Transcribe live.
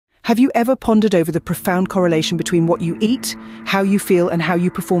Have you ever pondered over the profound correlation between what you eat, how you feel, and how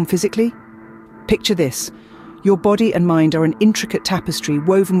you perform physically? Picture this. Your body and mind are an intricate tapestry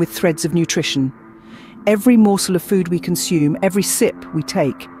woven with threads of nutrition. Every morsel of food we consume, every sip we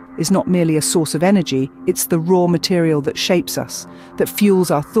take, is not merely a source of energy, it's the raw material that shapes us, that fuels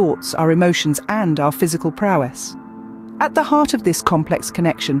our thoughts, our emotions, and our physical prowess. At the heart of this complex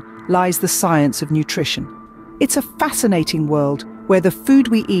connection lies the science of nutrition. It's a fascinating world where the food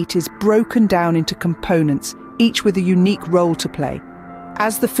we eat is broken down into components, each with a unique role to play.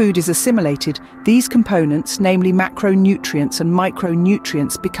 As the food is assimilated, these components, namely macronutrients and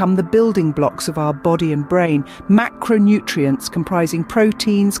micronutrients, become the building blocks of our body and brain. Macronutrients, comprising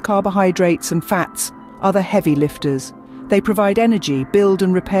proteins, carbohydrates, and fats, are the heavy lifters. They provide energy, build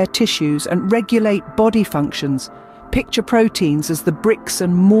and repair tissues, and regulate body functions. Picture proteins as the bricks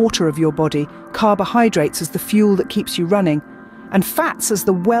and mortar of your body, carbohydrates as the fuel that keeps you running, and fats as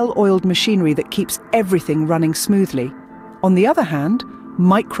the well-oiled machinery that keeps everything running smoothly. On the other hand,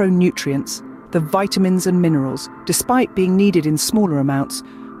 micronutrients, the vitamins and minerals, despite being needed in smaller amounts,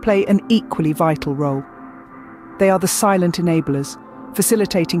 play an equally vital role. They are the silent enablers,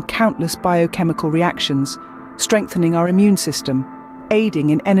 facilitating countless biochemical reactions, strengthening our immune system, aiding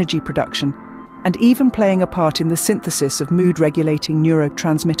in energy production, and even playing a part in the synthesis of mood-regulating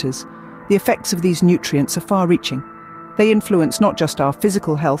neurotransmitters. The effects of these nutrients are far-reaching. They influence not just our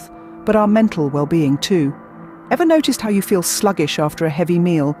physical health, but our mental well-being too. Ever noticed how you feel sluggish after a heavy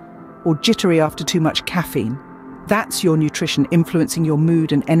meal, or jittery after too much caffeine? That's your nutrition influencing your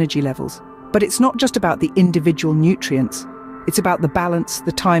mood and energy levels. But it's not just about the individual nutrients. It's about the balance,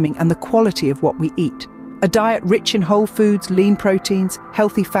 the timing, and the quality of what we eat. A diet rich in whole foods, lean proteins,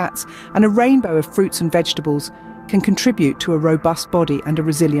 healthy fats, and a rainbow of fruits and vegetables can contribute to a robust body and a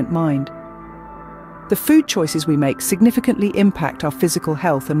resilient mind. The food choices we make significantly impact our physical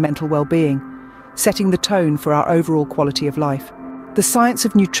health and mental well-being, setting the tone for our overall quality of life. The science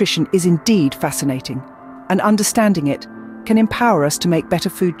of nutrition is indeed fascinating, and understanding it can empower us to make better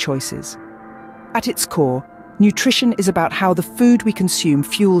food choices. At its core, nutrition is about how the food we consume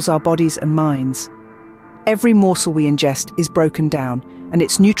fuels our bodies and minds. Every morsel we ingest is broken down, and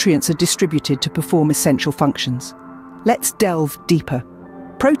its nutrients are distributed to perform essential functions. Let's delve deeper.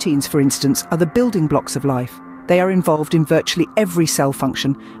 Proteins, for instance, are the building blocks of life. They are involved in virtually every cell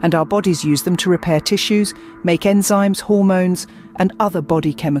function, and our bodies use them to repair tissues, make enzymes, hormones, and other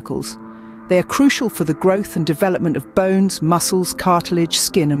body chemicals. They are crucial for the growth and development of bones, muscles, cartilage,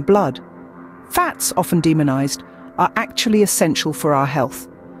 skin, and blood. Fats, often demonized, are actually essential for our health.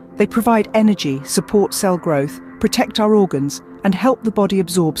 They provide energy, support cell growth, protect our organs, and help the body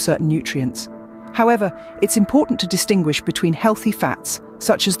absorb certain nutrients. However, it's important to distinguish between healthy fats,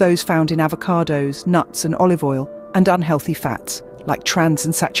 such as those found in avocados, nuts, and olive oil, and unhealthy fats, like trans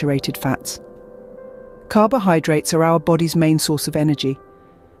and saturated fats. Carbohydrates are our body's main source of energy.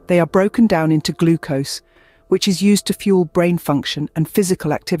 They are broken down into glucose, which is used to fuel brain function and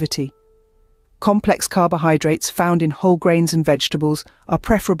physical activity. Complex carbohydrates found in whole grains and vegetables are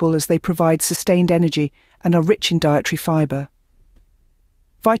preferable as they provide sustained energy and are rich in dietary fiber.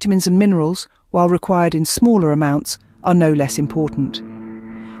 Vitamins and minerals, while required in smaller amounts, are no less important.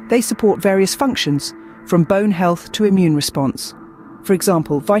 They support various functions, from bone health to immune response. For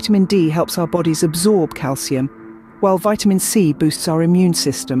example, vitamin D helps our bodies absorb calcium, while vitamin C boosts our immune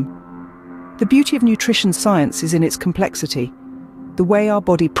system. The beauty of nutrition science is in its complexity. The way our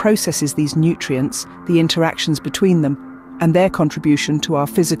body processes these nutrients, the interactions between them, and their contribution to our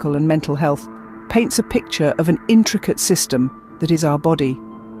physical and mental health, paints a picture of an intricate system that is our body.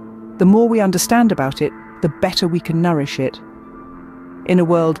 The more we understand about it, the better we can nourish it. In a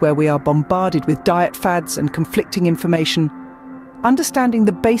world where we are bombarded with diet fads and conflicting information, understanding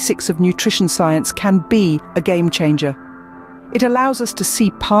the basics of nutrition science can be a game changer. It allows us to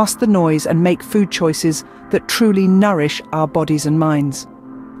see past the noise and make food choices that truly nourish our bodies and minds.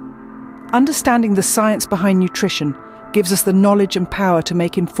 Understanding the science behind nutrition gives us the knowledge and power to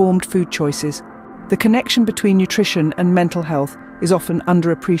make informed food choices. The connection between nutrition and mental health is often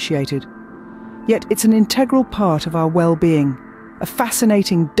underappreciated. Yet it's an integral part of our well-being, a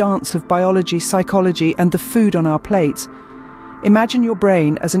fascinating dance of biology, psychology, and the food on our plates. Imagine your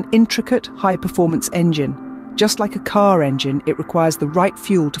brain as an intricate, high-performance engine. Just like a car engine, it requires the right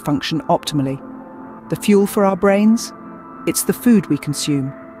fuel to function optimally. The fuel for our brains? It's the food we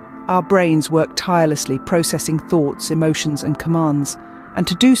consume. Our brains work tirelessly processing thoughts, emotions, and commands, and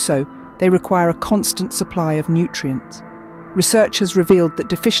to do so, they require a constant supply of nutrients. Research has revealed that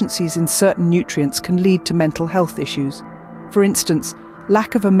deficiencies in certain nutrients can lead to mental health issues. For instance,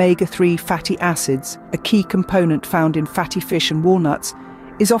 lack of omega-3 fatty acids, a key component found in fatty fish and walnuts,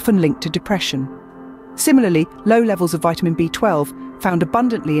 is often linked to depression. Similarly, low levels of vitamin B12, found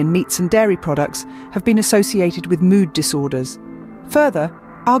abundantly in meats and dairy products, have been associated with mood disorders. Further,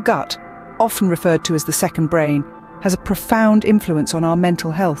 our gut, often referred to as the second brain, has a profound influence on our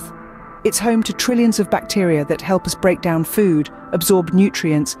mental health. It's home to trillions of bacteria that help us break down food, absorb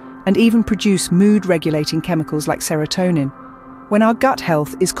nutrients, and even produce mood-regulating chemicals like serotonin. When our gut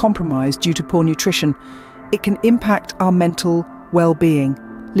health is compromised due to poor nutrition, it can impact our mental well-being,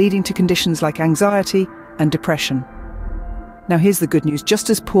 leading to conditions like anxiety and depression. Now here's the good news. Just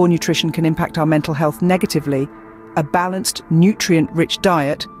as poor nutrition can impact our mental health negatively, a balanced, nutrient-rich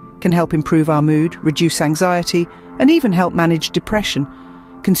diet can help improve our mood, reduce anxiety, and even help manage depression.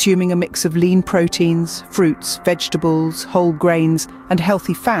 Consuming a mix of lean proteins, fruits, vegetables, whole grains, and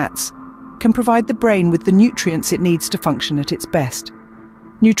healthy fats can provide the brain with the nutrients it needs to function at its best.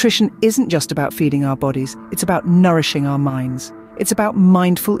 Nutrition isn't just about feeding our bodies, it's about nourishing our minds. It's about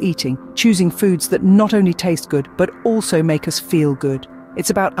mindful eating, choosing foods that not only taste good, but also make us feel good. It's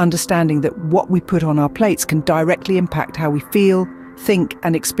about understanding that what we put on our plates can directly impact how we feel, think,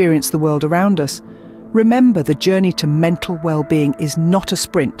 and experience the world around us. Remember, the journey to mental well-being is not a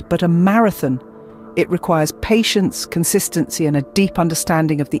sprint, but a marathon. It requires patience, consistency, and a deep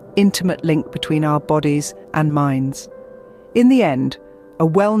understanding of the intimate link between our bodies and minds. In the end, a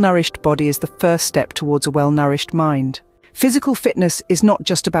well-nourished body is the first step towards a well-nourished mind. Physical fitness is not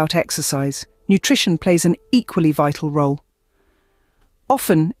just about exercise. Nutrition plays an equally vital role.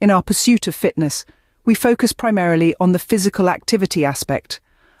 Often, in our pursuit of fitness, we focus primarily on the physical activity aspect,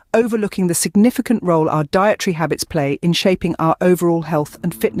 overlooking the significant role our dietary habits play in shaping our overall health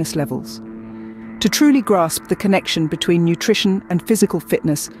and fitness levels. To truly grasp the connection between nutrition and physical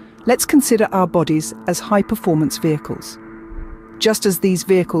fitness, let's consider our bodies as high-performance vehicles. Just as these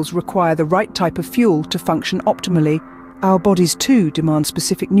vehicles require the right type of fuel to function optimally, our bodies too demand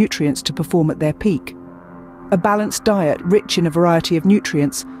specific nutrients to perform at their peak. A balanced diet rich in a variety of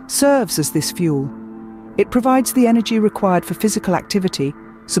nutrients serves as this fuel. It provides the energy required for physical activity,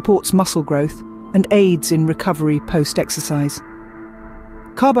 supports muscle growth, and aids in recovery post-exercise.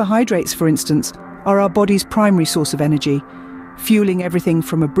 Carbohydrates, for instance, are our body's primary source of energy, fueling everything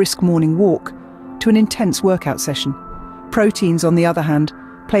from a brisk morning walk to an intense workout session. Proteins, on the other hand,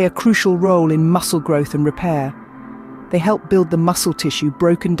 play a crucial role in muscle growth and repair. They help build the muscle tissue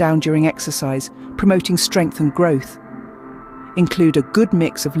broken down during exercise, promoting strength and growth. Include a good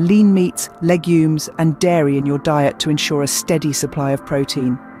mix of lean meats, legumes, and dairy in your diet to ensure a steady supply of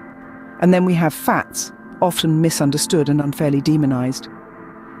protein. And then we have fats, often misunderstood and unfairly demonized.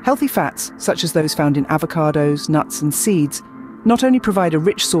 Healthy fats, such as those found in avocados, nuts, and seeds, not only provide a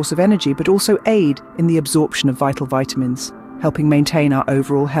rich source of energy but also aid in the absorption of vital vitamins, helping maintain our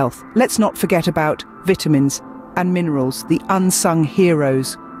overall health. Let's not forget about vitamins and minerals, the unsung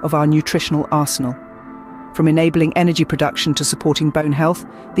heroes of our nutritional arsenal. From enabling energy production to supporting bone health,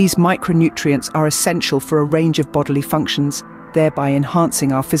 these micronutrients are essential for a range of bodily functions, thereby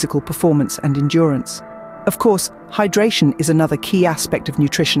enhancing our physical performance and endurance. Of course, hydration is another key aspect of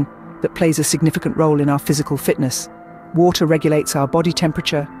nutrition that plays a significant role in our physical fitness. Water regulates our body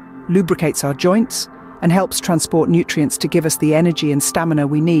temperature, lubricates our joints, and helps transport nutrients to give us the energy and stamina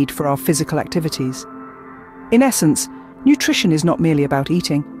we need for our physical activities. In essence, nutrition is not merely about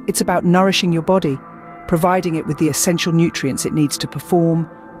eating, it's about nourishing your body, providing it with the essential nutrients it needs to perform,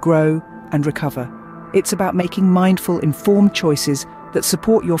 grow, and recover. It's about making mindful, informed choices that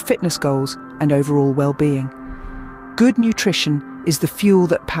support your fitness goals and overall well-being. Good nutrition is the fuel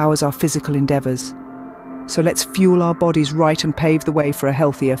that powers our physical endeavors. So let's fuel our bodies right and pave the way for a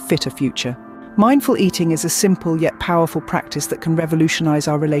healthier, fitter future. Mindful eating is a simple yet powerful practice that can revolutionize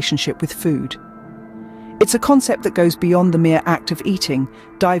our relationship with food. It's a concept that goes beyond the mere act of eating,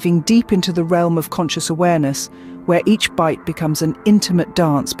 diving deep into the realm of conscious awareness, where each bite becomes an intimate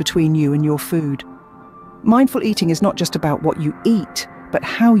dance between you and your food. Mindful eating is not just about what you eat, but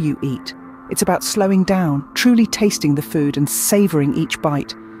how you eat. It's about slowing down, truly tasting the food and savoring each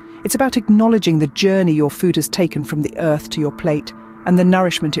bite. It's about acknowledging the journey your food has taken from the earth to your plate and the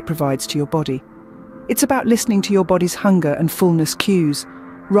nourishment it provides to your body. It's about listening to your body's hunger and fullness cues,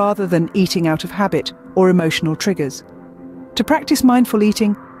 rather than eating out of habit or emotional triggers. To practice mindful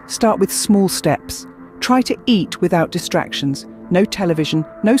eating, start with small steps. Try to eat without distractions. No television,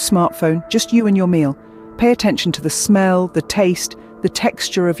 no smartphone, just you and your meal. Pay attention to the smell, the taste, the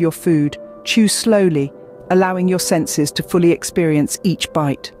texture of your food. Chew slowly, allowing your senses to fully experience each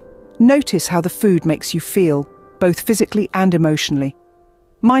bite. Notice how the food makes you feel, both physically and emotionally.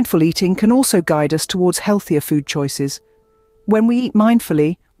 Mindful eating can also guide us towards healthier food choices. When we eat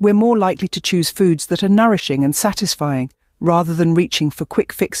mindfully, we're more likely to choose foods that are nourishing and satisfying, rather than reaching for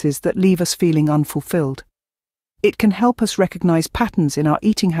quick fixes that leave us feeling unfulfilled. It can help us recognize patterns in our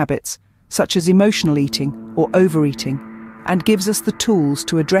eating habits, such as emotional eating or overeating, and gives us the tools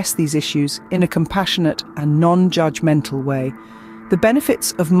to address these issues in a compassionate and non-judgmental way. The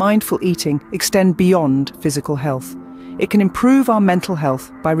benefits of mindful eating extend beyond physical health. It can improve our mental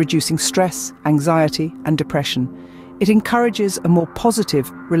health by reducing stress, anxiety, and depression. It encourages a more positive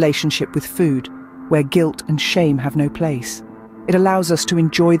relationship with food, where guilt and shame have no place. It allows us to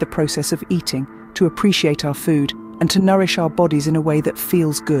enjoy the process of eating, to appreciate our food, and to nourish our bodies in a way that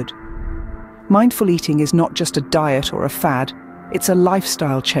feels good. Mindful eating is not just a diet or a fad, it's a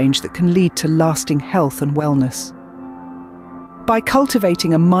lifestyle change that can lead to lasting health and wellness. By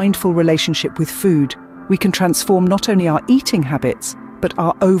cultivating a mindful relationship with food, we can transform not only our eating habits, but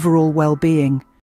our overall well-being.